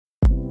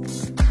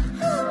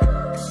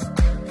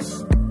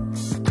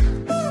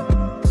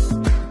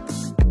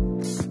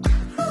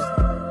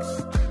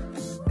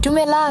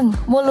Dumelang,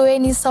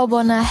 Molweni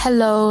Sawubona,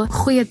 hello,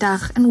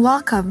 goeiedag, and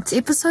welcome to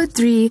episode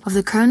 3 of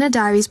the Corona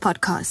Diaries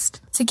podcast.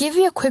 To give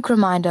you a quick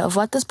reminder of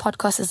what this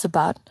podcast is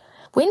about,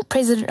 when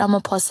President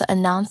Ramaphosa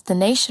announced the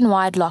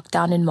nationwide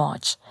lockdown in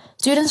March,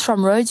 students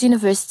from Rhodes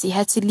University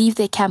had to leave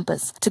their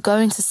campus to go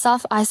into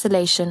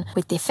self-isolation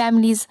with their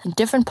families in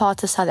different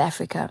parts of South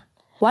Africa.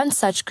 One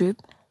such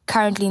group,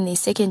 currently in their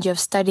second year of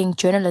studying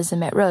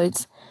journalism at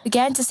Rhodes,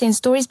 began to send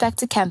stories back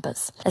to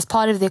campus as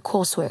part of their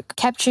coursework,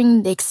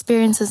 capturing the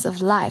experiences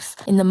of life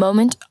in the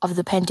moment of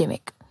the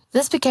pandemic.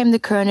 This became the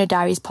Corona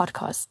Diaries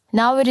podcast.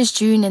 Now it is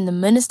June and the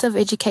Minister of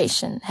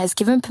Education has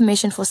given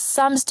permission for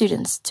some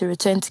students to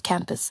return to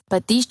campus,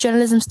 but these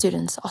journalism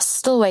students are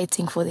still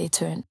waiting for their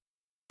turn.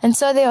 And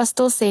so they are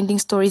still sending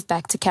stories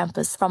back to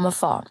campus from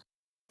afar.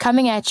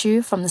 Coming at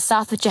you from the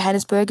south of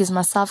Johannesburg is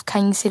myself,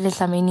 Khanyisile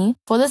Dlamini.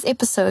 For this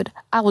episode,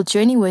 I will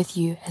journey with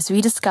you as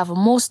we discover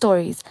more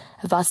stories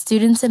about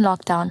students in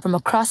lockdown from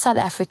across South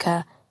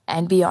Africa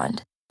and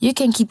beyond. You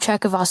can keep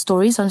track of our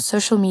stories on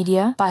social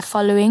media by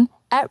following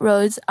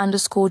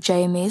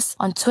 @Rhodes_JMS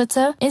on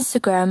Twitter,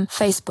 Instagram,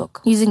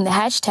 Facebook, using the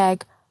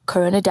hashtag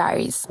Corona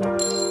Diaries.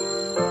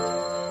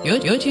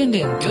 You're tuned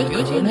in to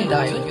Corona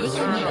Diaries.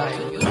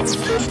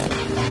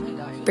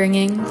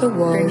 Bringing the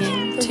world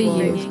to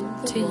you.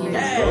 The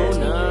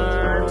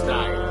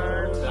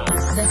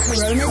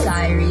Corona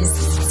Diaries.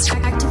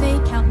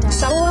 Activate countdown.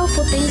 Somewhere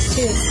for things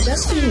to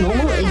just be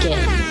normal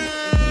again.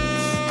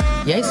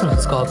 Jy is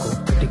ingeskakel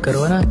op die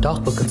Corona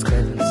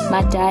dagboekinskrywers.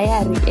 My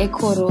diary e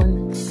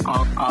corona.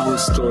 Our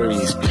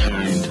stories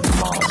behind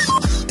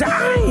masks.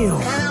 Damn!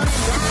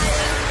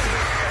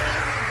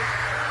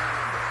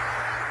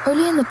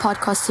 Early in the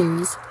podcast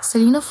series,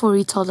 Selina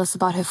Fourie told us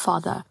about her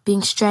father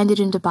being stranded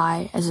in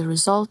Dubai as a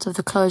result of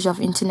the closure of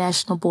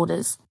international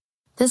borders.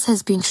 This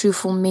has been true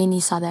for many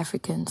South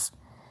Africans.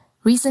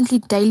 Recently,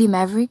 Daily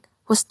Maverick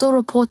was still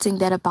reporting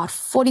that about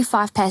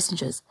 45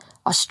 passengers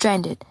are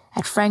stranded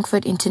at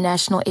Frankfurt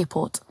International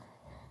Airport.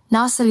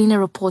 Now Selina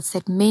reports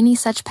that many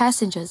such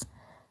passengers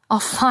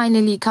are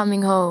finally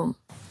coming home.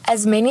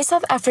 As many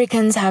South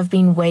Africans have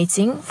been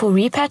waiting for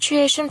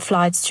repatriation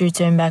flights to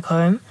return back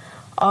home,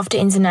 after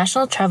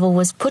international travel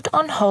was put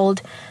on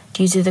hold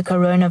due to the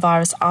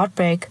coronavirus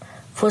outbreak,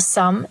 for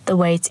some the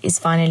wait is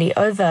finally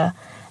over,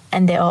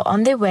 and they are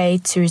on their way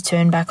to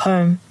return back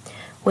home.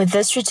 With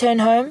this return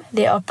home,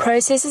 there are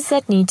processes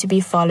that need to be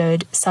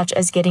followed, such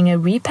as getting a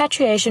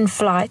repatriation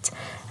flight,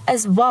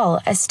 as well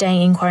as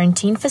staying in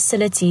quarantine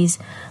facilities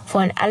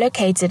for an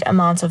allocated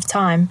amount of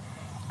time,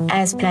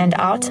 as planned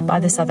out by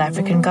the South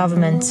African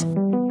government.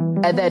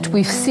 That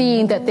we've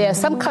seen that there are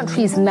some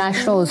countries'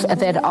 nationals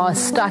that are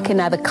stuck in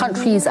other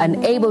countries,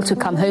 unable to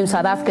come home.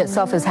 South Africa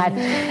itself has had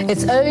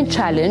its own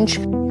challenge.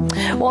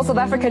 Well, South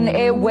African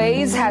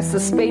Airways has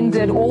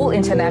suspended all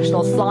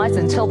international flights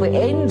until the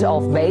end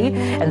of May,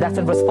 and that's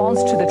in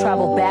response to the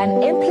travel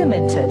ban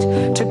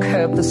implemented to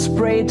curb the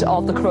spread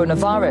of the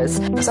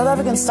coronavirus. South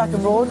Africans stuck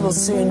abroad will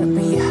soon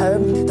be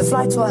home. The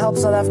flights will help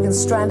South Africans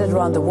stranded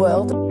around the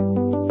world.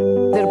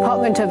 The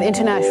Department of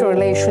International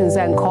Relations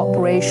and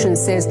Cooperation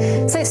says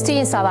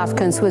 16 South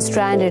Africans who were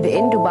stranded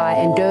in Dubai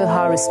and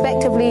Doha,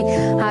 respectively,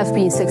 have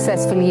been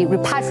successfully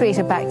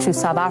repatriated back to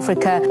South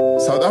Africa.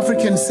 South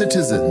African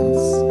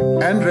citizens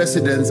and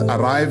residents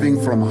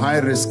arriving from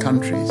high-risk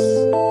countries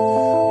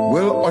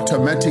will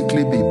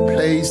automatically be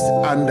placed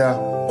under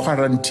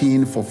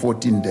quarantine for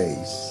 14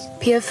 days.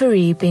 Pierre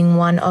Fourie, being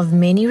one of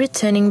many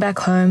returning back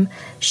home,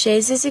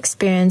 shares his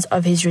experience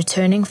of his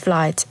returning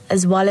flight,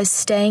 as well as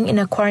staying in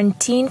a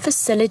quarantine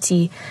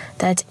facility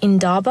that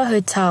Indaba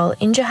Hotel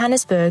in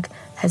Johannesburg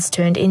has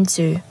turned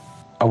into.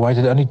 I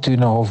waited only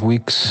 2.5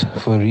 weeks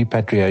for a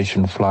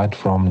repatriation flight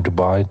from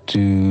Dubai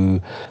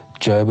to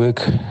Joburg,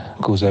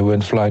 because they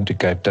weren't flying to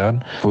Cape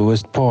Town. The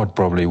worst part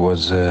probably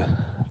was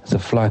the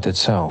flight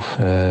itself.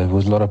 There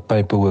was a lot of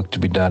paperwork to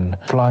be done.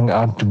 Flying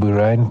out to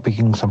Bahrain,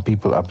 picking some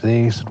people up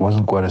there, so it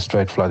wasn't quite a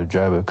straight flight to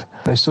Joburg.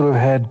 They sort of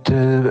had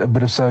a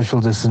bit of social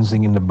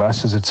distancing in the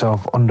buses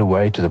itself on the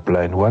way to the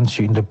plane. Once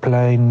you're in the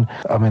plane,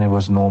 it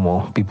was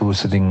normal. People were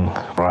sitting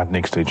right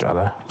next to each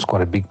other. It's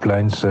quite a big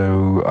plane,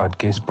 so I'd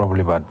guess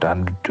probably about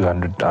 100,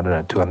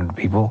 200, 200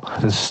 people.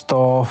 The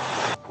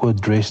staff were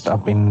dressed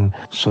up in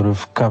sort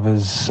of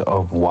covers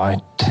of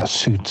white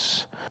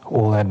suits,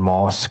 all had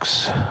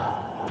masks.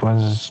 It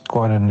was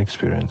quite an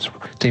experience.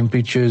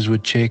 Temperatures were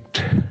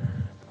checked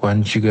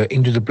once you go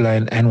into the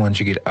plane and once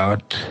you get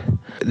out.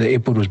 The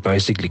airport was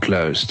basically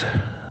closed.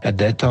 At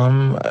that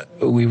time,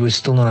 we were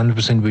still not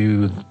 100% we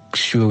were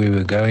sure we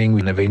were going,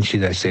 and eventually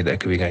they said they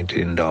could be going to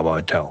the Indaba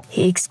Hotel.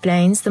 He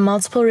explains the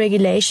multiple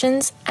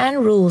regulations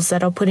and rules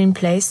that are put in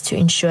place to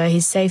ensure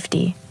his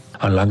safety.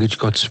 Our luggage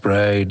got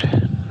sprayed.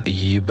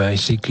 You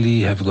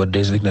basically have got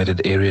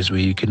designated areas where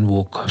you can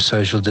walk.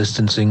 Social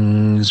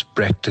distancing is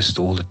practiced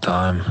all the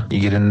time. You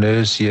get a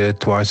nurse here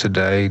twice a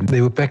day.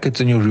 There were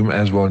packets in your room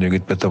as well. You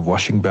get a bit of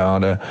washing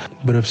powder,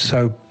 a bit of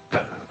soap,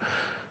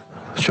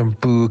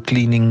 shampoo,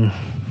 cleaning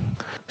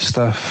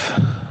stuff.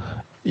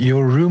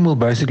 Your room will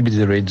basically be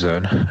the red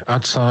zone.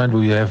 Outside,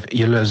 we have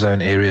yellow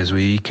zone areas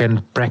where you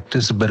can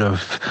practice a bit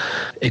of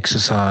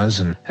exercise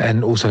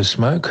and also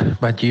smoke,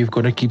 but you've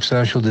got to keep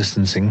social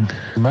distancing.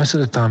 Most of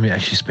the time, you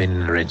actually spend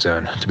in the red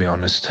zone, to be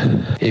honest.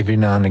 Every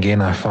now and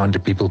again, I find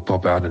that people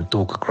pop out and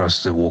talk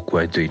across the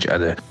walkway to each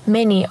other.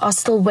 Many are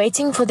still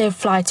waiting for their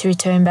flight to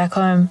return back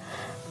home.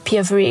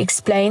 Pierre Fourie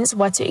explains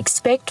what to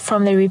expect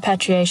from the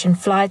repatriation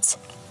flights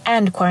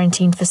and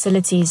quarantine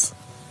facilities.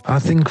 I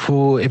think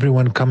for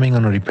everyone coming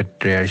on a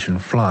repatriation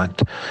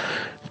flight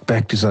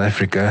back to South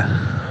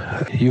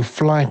Africa, your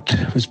flight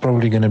is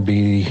probably going to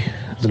be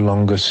the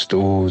longest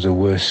or the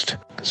worst.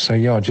 So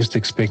yeah, just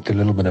expect a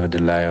little bit of a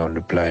delay on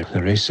the plane.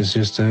 The rest is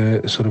just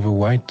a sort of a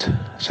wait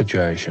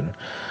situation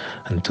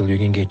until you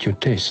can get your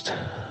test.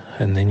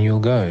 And then you'll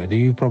go.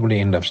 You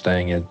probably end up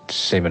staying at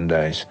 7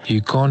 days.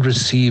 You can't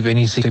receive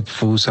anything except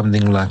for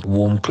something like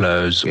warm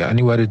clothes. You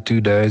only waited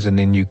 2 days and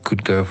then you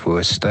could go for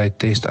a state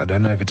test. I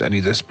don't know if it's only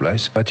this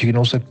place. But you can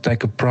also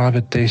take a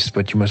private test,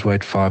 but you must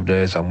wait 5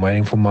 days. I'm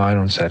waiting for mine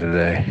on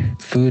Saturday.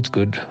 Food's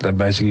good. They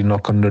basically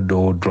knock on the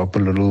door, drop a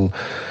little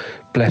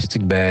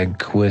plastic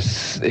bag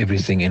with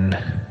everything in.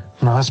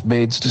 Nice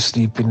beds to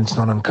sleep in. It's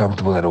not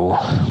uncomfortable at all.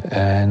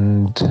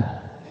 And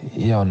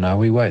yeah, now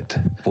we wait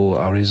for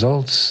our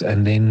results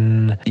and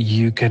then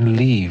you can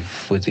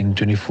leave within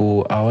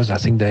 24 hours.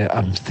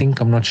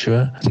 I'm not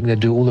sure. I think they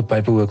do all the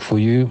paperwork for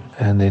you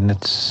and then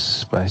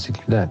it's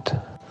basically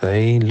that.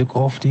 They look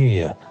after you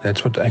here.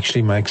 That's what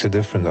actually makes a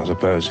difference, I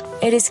suppose.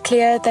 It is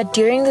clear that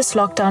during this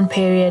lockdown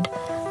period,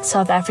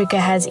 South Africa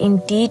has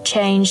indeed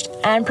changed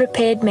and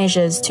prepared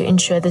measures to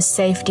ensure the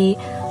safety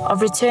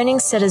of returning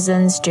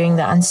citizens during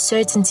the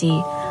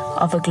uncertainty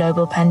of a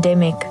global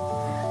pandemic.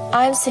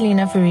 I'm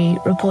Selena Fourie,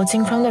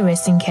 reporting from the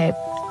Western Cape.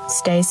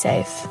 Stay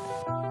safe.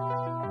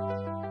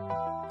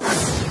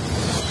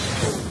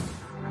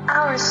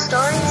 Our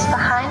stories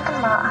behind the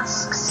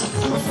masks.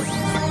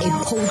 A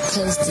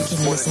podcast you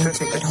can listen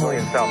to at home.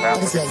 It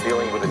is like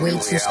way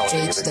too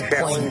straight to the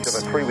point. Of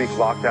a 3-week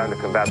lockdown to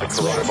combat the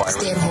coronavirus.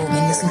 Stay at home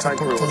and listen to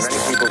podcasts.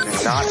 Many people do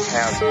not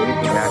have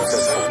easy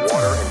access to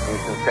water and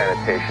decent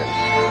sanitation.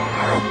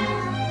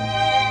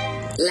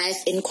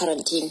 Life in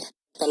quarantine,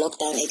 the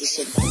lockdown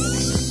edition.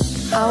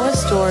 Our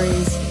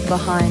stories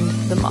behind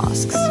the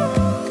masks.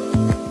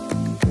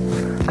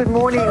 Good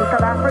morning.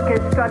 South Africa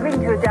is struggling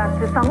to adapt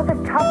to some of the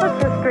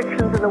toughest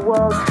restrictions in the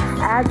world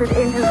as it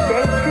enters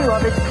day 2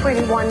 of its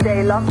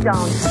 21-day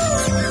lockdown.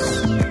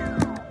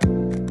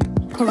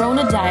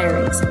 Corona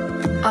Diaries.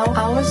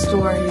 Our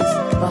stories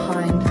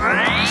behind.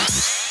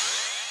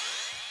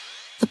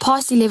 The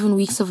past 11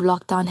 weeks of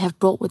lockdown have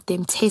brought with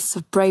them tests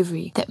of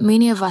bravery that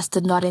many of us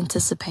did not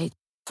anticipate.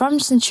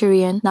 From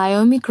Centurion,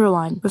 Naomi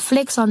Groan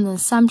reflects on the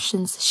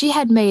assumptions she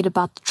had made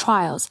about the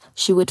trials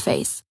she would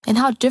face and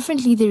how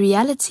differently the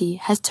reality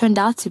has turned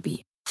out to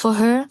be. For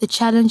her, the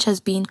challenge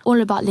has been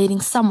all about letting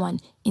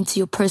someone into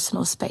your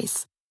personal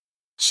space.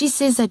 She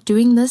says that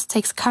doing this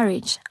takes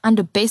courage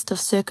under best of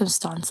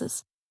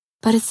circumstances,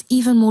 but it's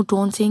even more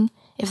daunting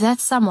if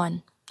that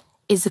someone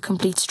is a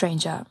complete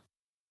stranger.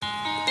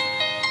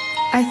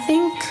 I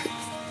think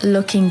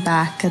looking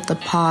back at the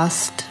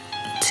past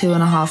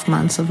 2.5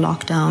 months of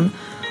lockdown,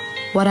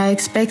 what I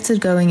expected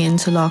going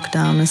into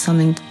lockdown is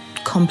something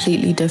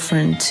completely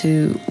different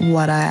to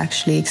what I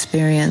actually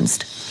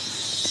experienced.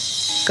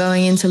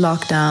 Going into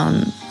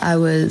lockdown, I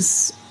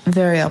was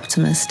very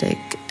optimistic,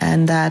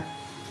 and that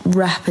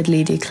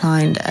rapidly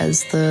declined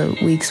as the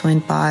weeks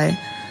went by.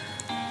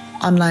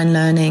 Online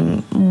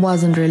learning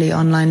wasn't really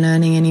online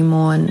learning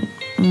anymore and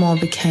more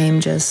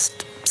became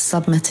just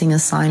submitting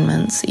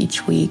assignments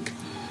each week.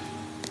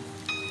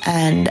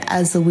 And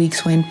as the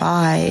weeks went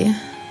by,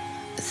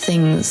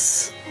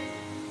 things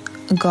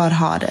got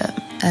harder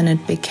and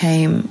it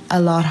became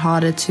a lot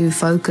harder to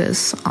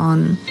focus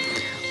on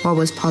what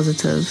was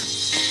positive.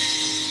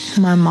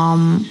 My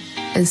mom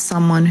is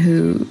someone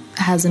who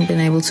hasn't been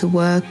able to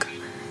work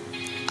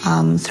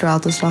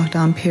throughout this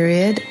lockdown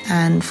period,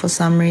 and for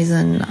some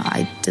reason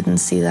I didn't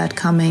see that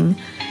coming.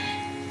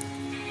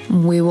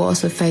 We were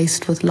also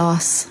faced with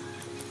loss,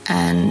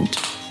 and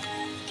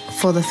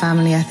for the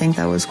family, I think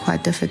that was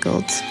quite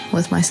difficult,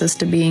 with my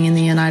sister being in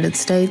the United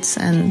States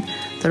and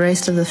the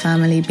rest of the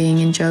family being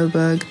in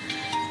Joburg.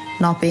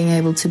 Not being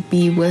able to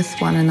be with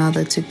one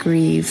another to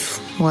grieve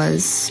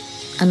was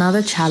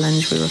another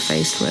challenge we were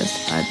faced with.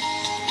 But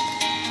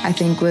I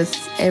think with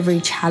every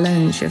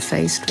challenge you're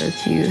faced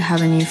with, you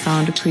have a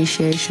newfound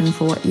appreciation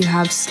for what you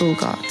have still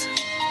got.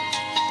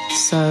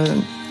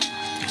 So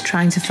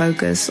trying to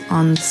focus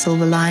on the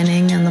silver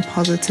lining and the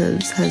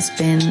positives has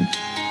been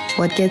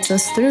what gets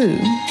us through.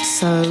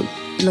 So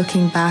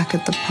looking back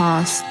at the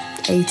past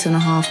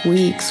 8.5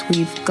 weeks,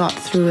 we've got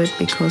through it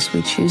because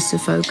we choose to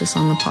focus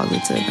on the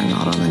positive and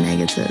not on the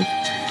negative.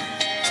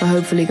 So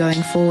hopefully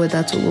going forward,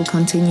 that's what we'll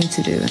continue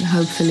to do. And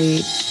hopefully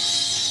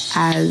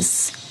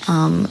as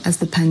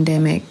the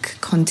pandemic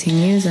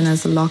continues and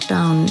as the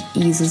lockdown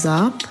eases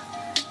up,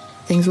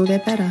 things will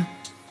get better.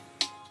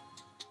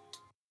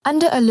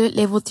 Under Alert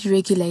Level 3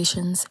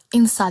 regulations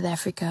in South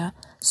Africa,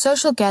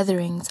 social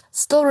gatherings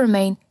still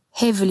remain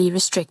heavily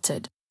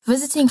restricted.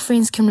 Visiting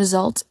friends can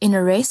result in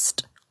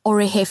arrest or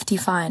a hefty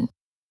fine.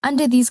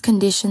 Under these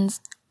conditions,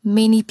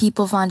 many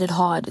people find it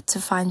hard to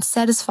find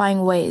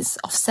satisfying ways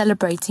of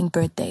celebrating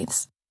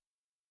birthdays.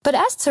 But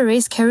as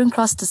Therese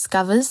Carencross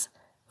discovers,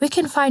 we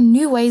can find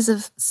new ways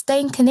of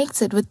staying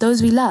connected with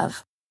those we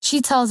love.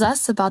 She tells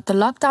us about the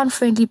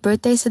lockdown-friendly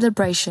birthday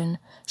celebration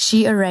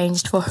she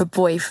arranged for her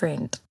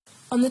boyfriend.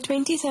 On the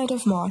 23rd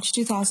of March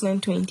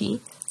 2020,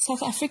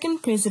 South African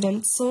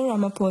President Cyril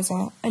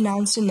Ramaphosa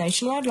announced a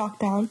nationwide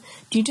lockdown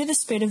due to the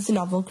spread of the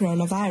novel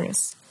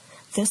coronavirus.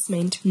 This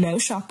meant no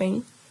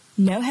shopping,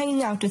 no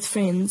hanging out with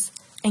friends,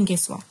 and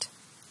guess what?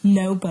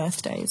 No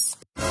birthdays.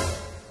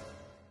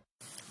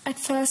 At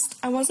first,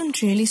 I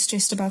wasn't really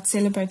stressed about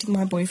celebrating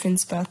my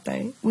boyfriend's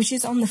birthday, which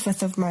is on the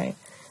 5th of May,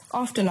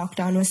 after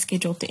lockdown was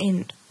scheduled to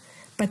end.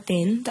 But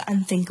then the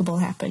unthinkable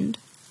happened.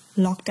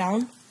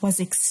 Lockdown was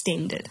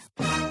extended.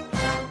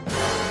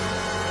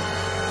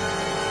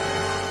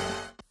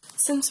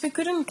 Since we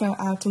couldn't go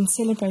out and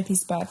celebrate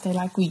his birthday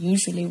like we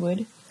usually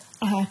would,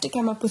 I had to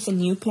come up with a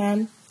new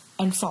plan,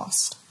 and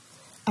fast.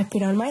 I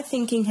put on my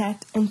thinking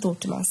hat and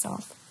thought to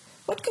myself,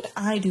 what could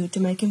I do to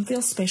make him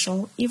feel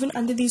special even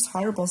under these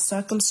horrible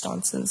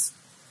circumstances?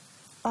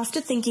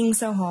 After thinking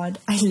so hard,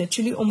 I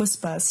literally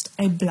almost burst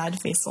a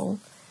blood vessel.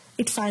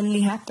 It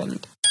finally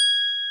happened.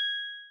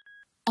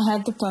 I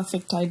had the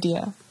perfect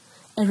idea.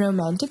 A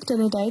romantic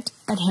dinner date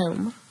at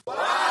home.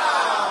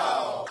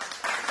 Wow!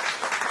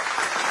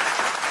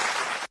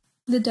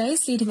 The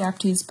days leading up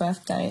to his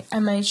birthday, I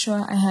made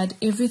sure I had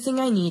everything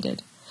I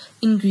needed.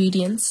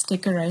 Ingredients,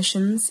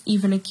 decorations,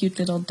 even a cute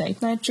little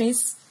date night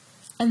dress.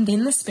 And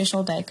then the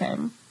special day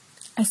came.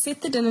 I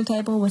set the dinner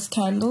table with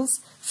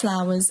candles,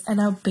 flowers, and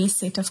our best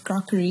set of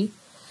crockery.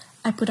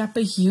 I put up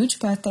a huge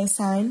birthday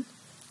sign.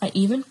 I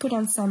even put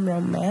on some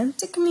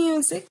romantic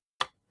music.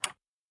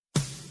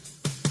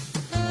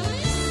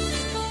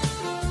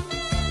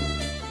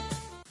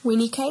 When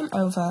he came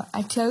over,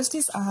 I closed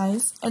his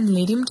eyes and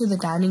led him to the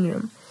dining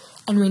room.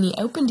 And when he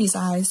opened his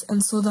eyes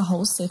and saw the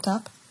whole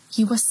setup,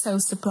 he was so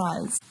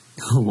surprised.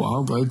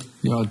 Wow, babe.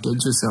 Yeah,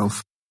 did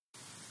yourself.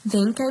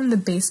 Then came the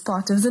best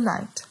part of the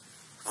night.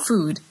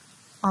 Food,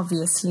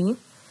 obviously.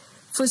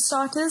 For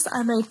starters,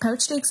 I made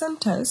poached eggs on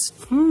toast.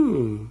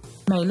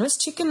 Main was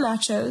chicken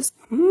nachos.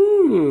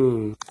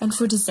 And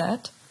for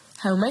dessert,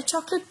 homemade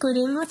chocolate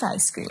pudding with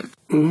ice cream.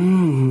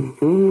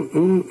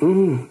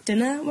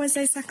 Dinner was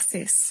a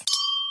success.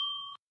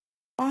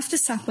 After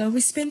supper,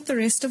 we spent the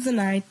rest of the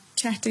night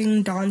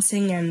chatting,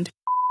 dancing, and...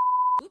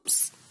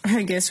 Oops,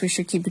 I guess we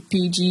should keep it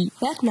PG.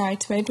 That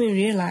night made me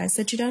realize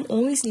that you don't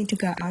always need to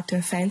go out to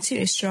a fancy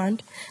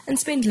restaurant and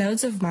spend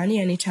loads of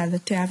money on each other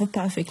to have a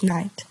perfect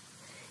night.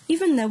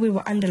 Even though we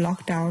were under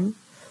lockdown,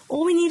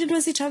 all we needed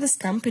was each other's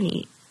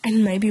company,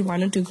 and maybe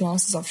 1 or 2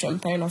 glasses of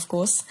champagne, of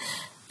course,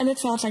 and it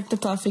felt like the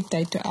perfect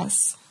date to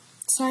us.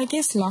 So I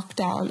guess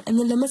lockdown and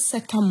the limits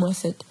that come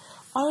with it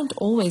aren't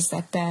always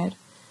that bad.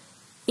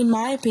 In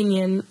my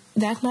opinion,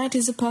 that night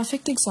is a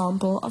perfect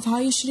example of how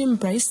you should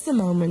embrace the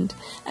moment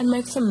and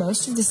make the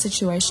most of the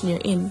situation you're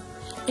in.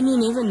 And you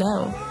never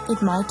know,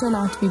 it might turn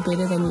out to be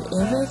better than you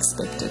ever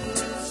expected.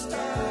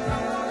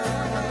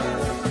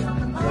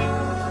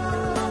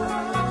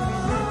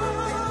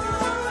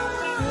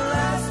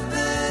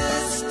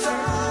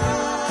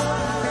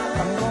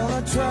 I'm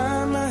gonna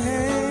try my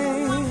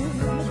hand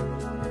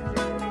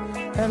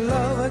and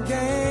love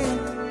again.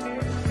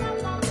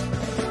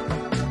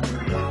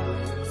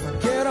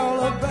 Forget all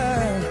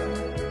about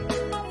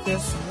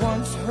this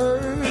once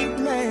hurt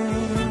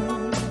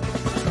man.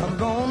 I'm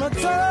gonna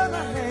try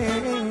my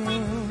hand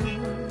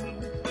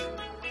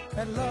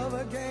and love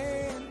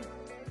again.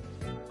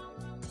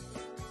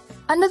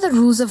 Under the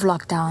rules of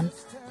lockdown,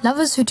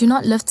 lovers who do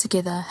not live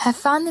together have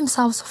found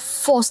themselves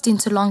forced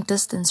into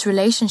long-distance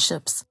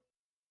relationships.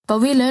 But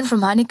we learn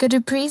from Hanneke du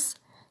Preez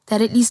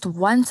that at least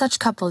one such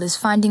couple is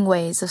finding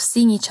ways of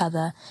seeing each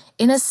other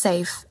in a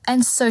safe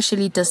and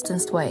socially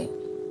distanced way.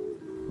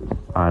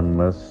 I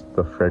miss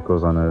the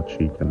freckles on her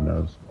cheek and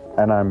nose.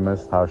 And I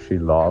miss how she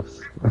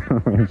laughs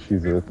when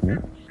she's with me.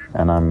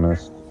 And I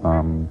missed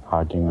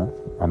hugging her.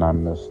 And I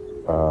missed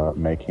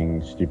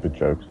making stupid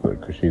jokes with her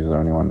because she's the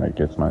only one that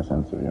gets my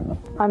sense of humor.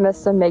 I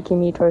miss her making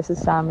me toasted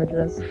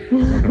sandwiches.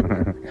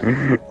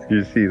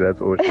 You see,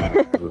 that's all she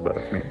knows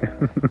about me.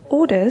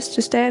 Orders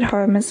to stay at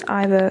home has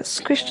either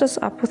squished us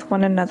up with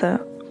one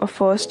another or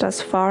forced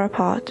us far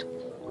apart.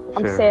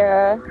 I'm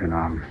Sarah. And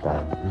I'm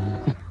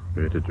Dad.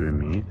 Where did we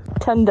meet?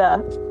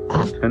 Tinder.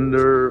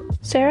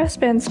 Sarah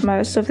spends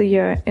most of the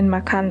year in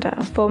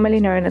Makanda, formerly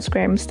known as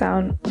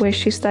Grahamstown, where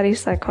she studies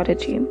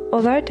psychology.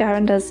 Although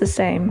Darren does the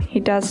same, he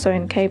does so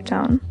in Cape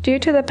Town. Due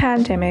to the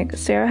pandemic,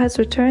 Sarah has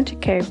returned to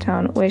Cape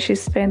Town, where she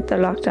spent the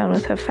lockdown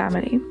with her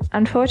family.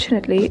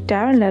 Unfortunately,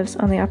 Darren lives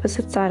on the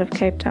opposite side of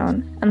Cape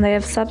Town, and they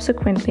have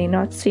subsequently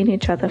not seen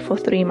each other for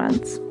 3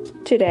 months.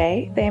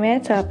 Today, they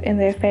met up in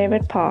their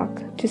favorite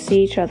park to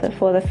see each other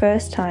for the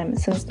first time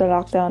since the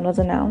lockdown was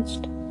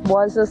announced.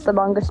 Was this the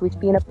longest we've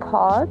been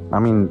apart? I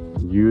mean,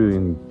 you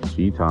in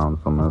G-Town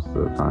for most of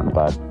the time,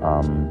 but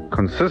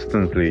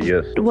consistently,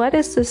 yes. What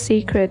is the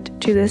secret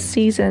to this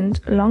seasoned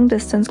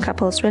long-distance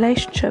couple's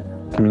relationship?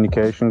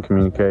 Communication,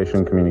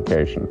 communication,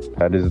 communication.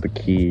 That is the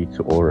key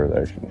to all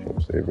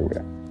relationships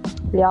everywhere.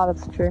 Yeah,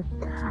 that's true.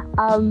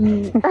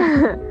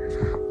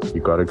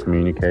 You got to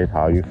communicate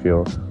how you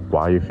feel,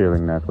 why you're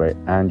feeling that way,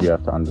 and you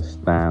have to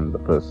understand the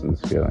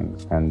person's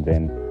feelings and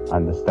then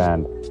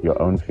understand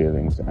your own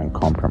feelings and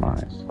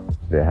compromise.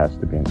 There has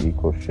to be an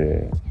equal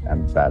share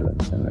and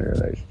balance in the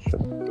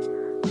relationship.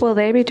 Will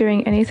they be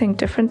doing anything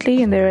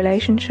differently in their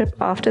relationship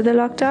after the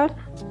lockdown?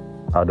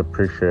 I'd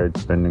appreciate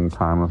spending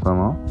time with them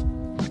all.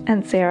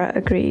 And Sarah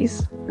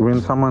agrees.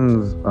 When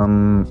someone's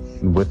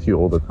with you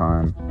all the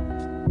time,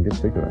 you get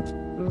sick of it.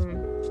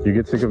 Do you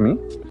get sick of me?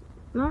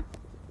 No.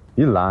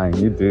 You're lying,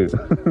 you do.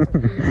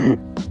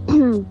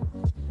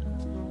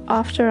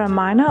 After a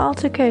minor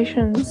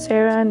altercation,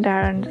 Sarah and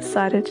Darren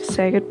decided to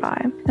say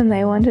goodbye, and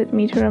they wanted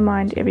me to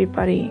remind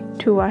everybody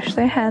to wash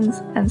their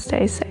hands and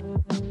stay safe.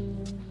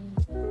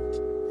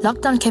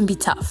 Lockdown can be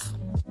tough,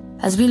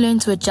 as we learn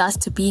to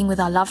adjust to being with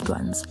our loved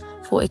ones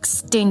for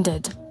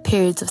extended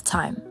periods of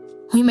time.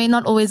 We may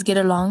not always get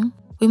along,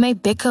 we may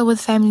bicker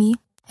with family,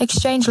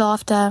 exchange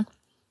laughter,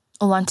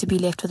 or want to be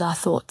left with our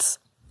thoughts.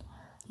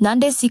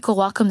 Nande Siko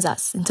welcomes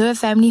us into her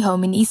family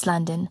home in East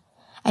London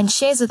and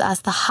shares with us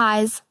the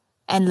highs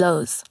and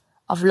lows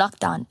of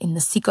lockdown in the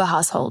Siko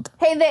household.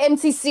 Hey there,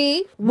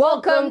 MCC.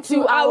 Welcome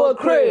to our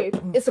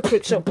crib. It's a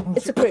crib show.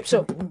 It's a crib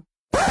show.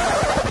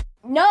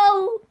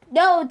 No,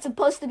 it's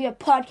supposed to be a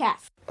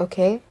podcast.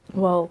 Okay,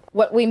 well,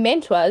 what we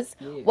meant was,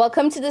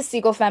 welcome to the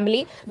Siko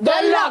family, the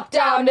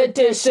Lockdown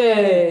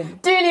Edition.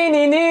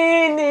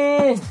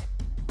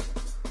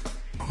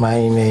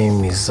 My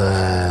name is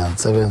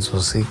Tsebenzo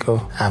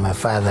Siko. I'm a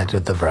father to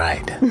the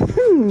bride.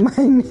 My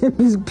name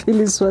is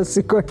Billy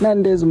Swasiko,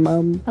 Nande's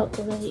mom. How old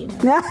are you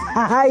now?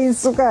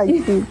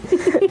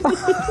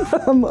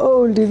 I'm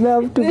old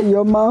enough to be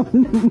your mom.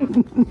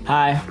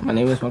 Hi, my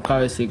name is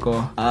Makari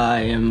Siko.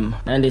 I am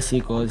Nande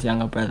Siko's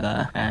younger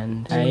brother,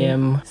 and I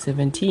am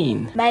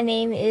 17. My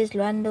name is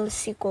Luando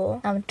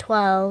Siko. I'm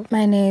 12.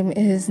 My name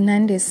is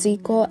Nande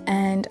Siko,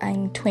 and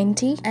I'm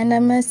 20. And I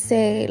must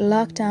say,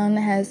 lockdown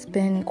has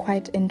been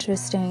quite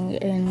interesting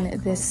in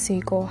this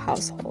Siko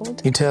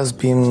household. It has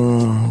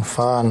been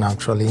fun,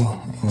 actually,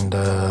 and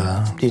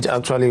it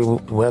actually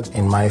worked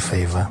in my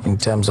favor in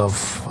terms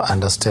of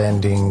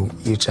understanding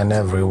each and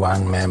every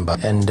one member,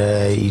 and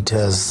it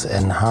has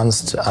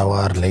enhanced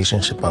our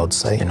relationship, I would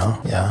say,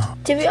 yeah.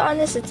 To be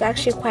honest, it's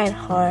actually quite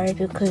hard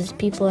because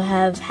people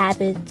have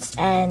habits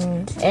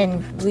and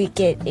we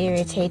get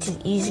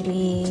irritated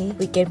easily,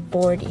 we get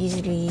bored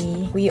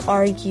easily, we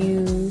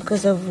argue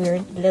because of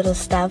weird little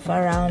stuff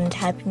around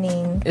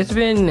happening. It's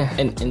been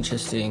an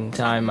interesting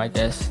time, I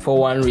guess, for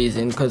one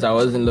reason, because I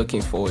wasn't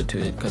looking forward to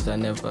it because I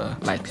never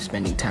liked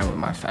spending time with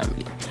my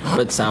family.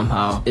 But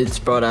somehow it's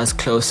brought us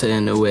closer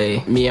in a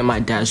way. Me and my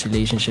dad's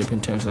relationship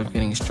in terms of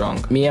getting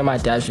strong. Me and my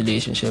dad's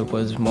relationship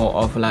was more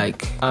of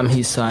like, I'm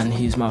his son,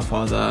 he's my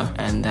father,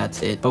 and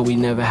that's it. But we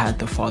never had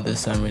the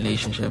father-son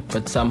relationship.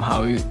 But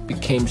somehow we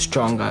became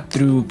stronger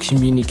through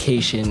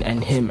communication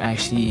and him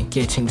actually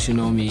getting to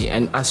know me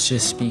and us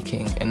just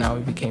speaking. And now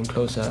we became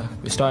closer.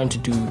 We're starting to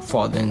do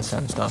father and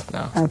son stuff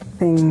now. I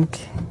think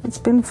it's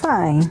been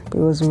fine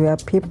because we are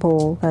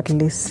people that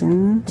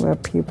listen, we are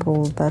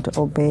people that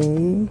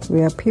obey,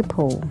 we are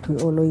people who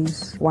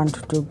always want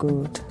to do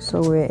good.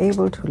 So we're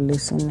able to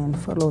listen and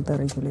follow the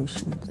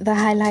regulations. The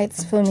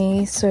highlights for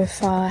me so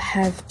far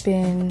have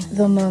been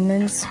the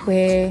moments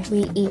where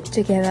we eat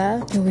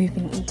together. We've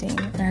been eating,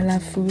 and I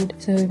love food,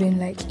 so we've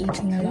been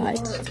eating a lot.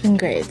 It's been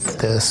great.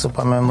 The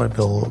super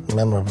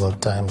memorable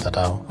time that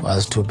I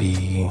was to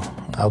be,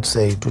 I would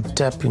say, to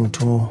tap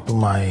into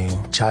my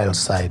child's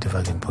side, if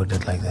I can put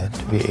it like that,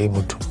 to be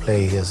able to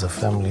play as a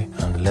family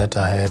and let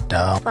our head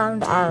down.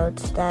 Found out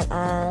that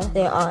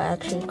they are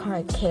actually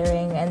quite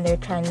caring and they're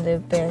trying their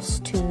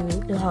best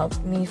to help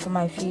me for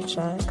my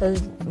future,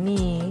 because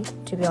me,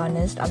 to be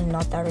honest, I'm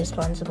not that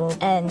responsible,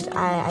 and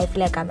I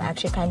feel like I'm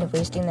actually kind of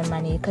wasting the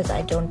money because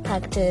I don't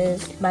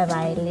practice my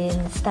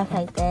violin, stuff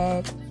like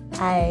that.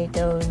 I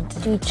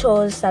don't do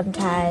chores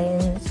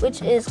sometimes,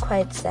 which is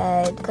quite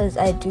sad because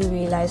I do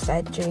realize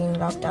that during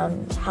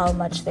lockdown how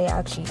much they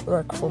actually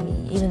work for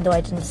me, even though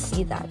I didn't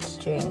see that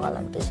while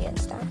I'm busy and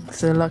stuff.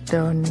 So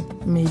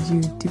lockdown made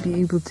you to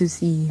be able to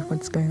see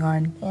what's going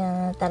on.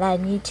 Yeah, that I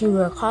need to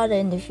work harder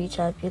in the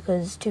future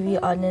because, to be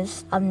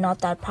honest, I'm not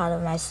that proud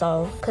of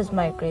myself because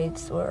my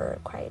grades were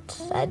quite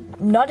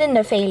sad. Not in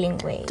a failing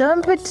way.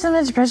 Don't put so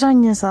much pressure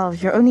on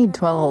yourself. You're only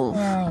 12.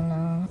 Yeah, I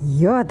know.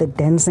 You're the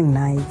dancing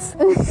nights.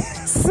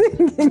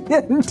 Singing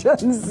and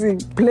dancing,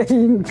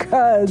 playing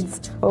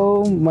cards.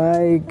 Oh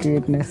my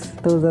goodness.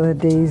 Those are the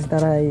days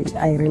that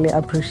I really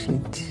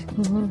appreciate.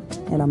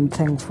 And I'm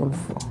thankful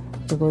for.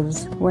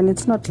 Because when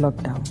it's not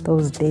lockdown,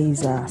 those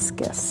days are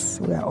scarce.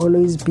 We are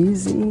always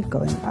busy,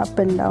 going up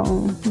and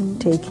down,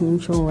 taking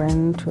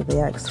children to the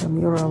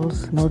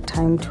extramurals. No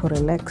time to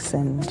relax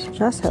and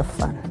just have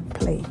fun.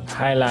 play.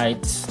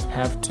 Highlights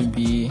have to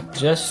be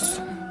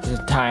just the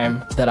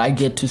time that I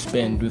get to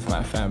spend with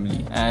my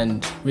family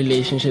and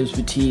relationships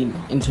between,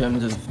 in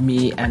terms of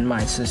me and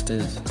my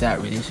sisters.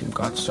 That relationship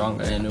got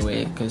stronger in a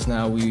way because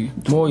now we're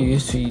more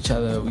used to each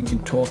other. We can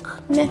talk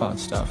about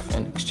stuff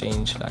and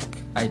exchange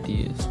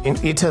ideas.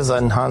 It has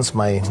enhanced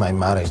my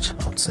marriage,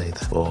 I would say,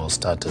 that for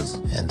starters.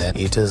 And then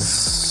it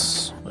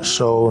has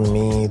shown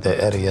me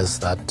the areas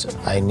that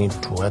I need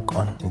to work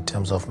on in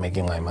terms of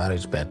making my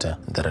marriage better,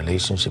 the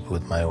relationship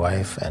with my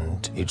wife,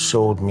 and it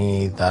showed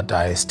me that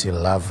I still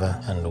love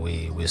her and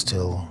we're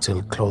still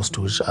close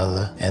to each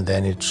other. And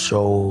then it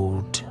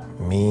showed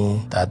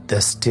me that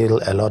there's still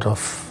a lot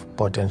of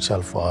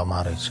potential for our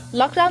marriage.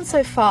 Lockdown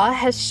so far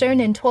has shown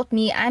and taught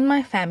me and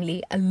my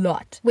family a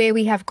lot, where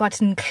we have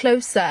gotten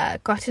closer,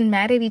 gotten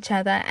mad at each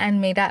other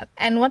and made up.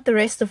 And what the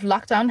rest of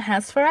lockdown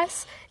has for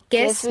us,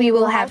 guess we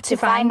will have to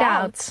find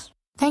out.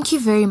 Thank you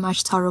very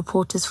much to our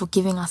reporters for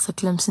giving us a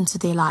glimpse into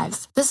their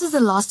lives. This is the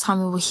last time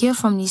we will hear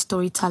from these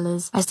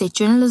storytellers as their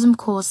journalism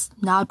course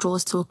now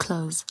draws to a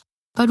close.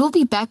 But we'll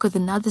be back with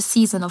another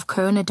season of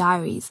Corona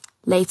Diaries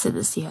later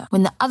this year,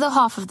 when the other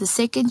half of the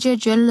second-year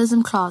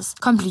journalism class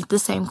complete the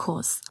same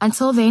course.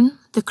 Until then,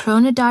 the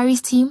Corona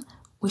Diaries team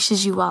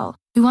wishes you well.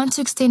 We want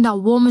to extend our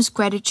warmest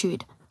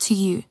gratitude to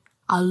you,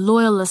 our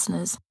loyal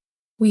listeners.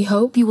 We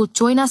hope you will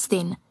join us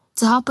then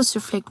to help us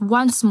reflect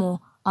once more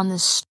on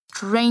this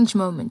strange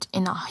moment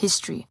in our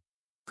history.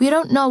 We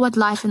don't know what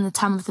life in the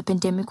time of the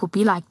pandemic will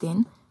be like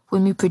then,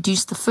 when we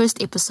produce the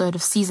first episode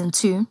of Season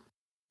 2.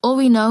 All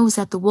we know is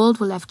that the world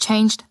will have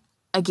changed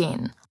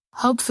again.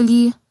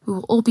 Hopefully, we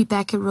will all be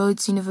back at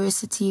Rhodes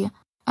University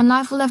and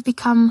life will have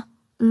become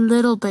a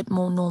little bit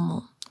more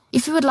normal.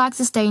 If you would like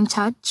to stay in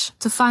touch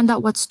to find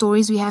out what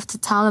stories we have to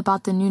tell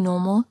about the new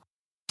normal,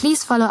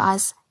 please follow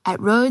us at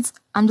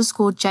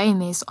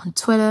Rhodes_JMS on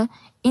Twitter,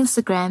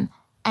 Instagram,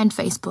 and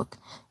Facebook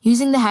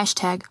using the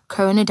hashtag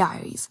Corona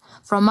Diaries.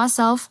 From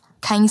myself,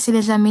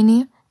 Kanyisile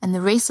Dlamini, and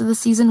the rest of the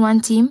Season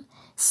 1 team,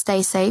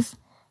 stay safe,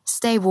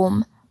 stay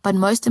warm, but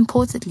most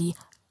importantly,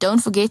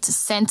 don't forget to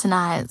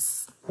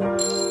Santanize.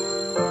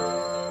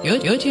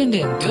 You're tuned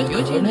in to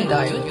Corona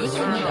Diaries.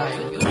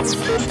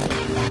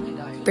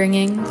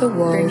 Bringing the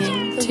world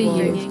to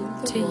you.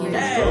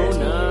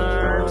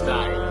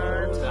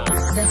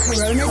 The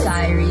Corona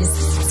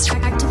Diaries.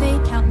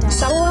 Activate countdown.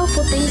 Somewhere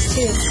for things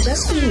to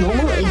just be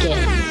normal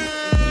again.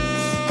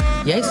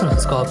 Jy is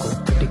ingeskakel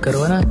op die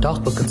Corona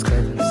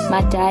dagboekinskrywings.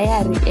 My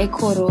diary e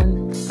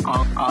Corona.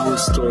 Our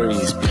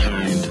stories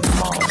behind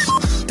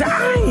masks.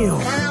 Damn!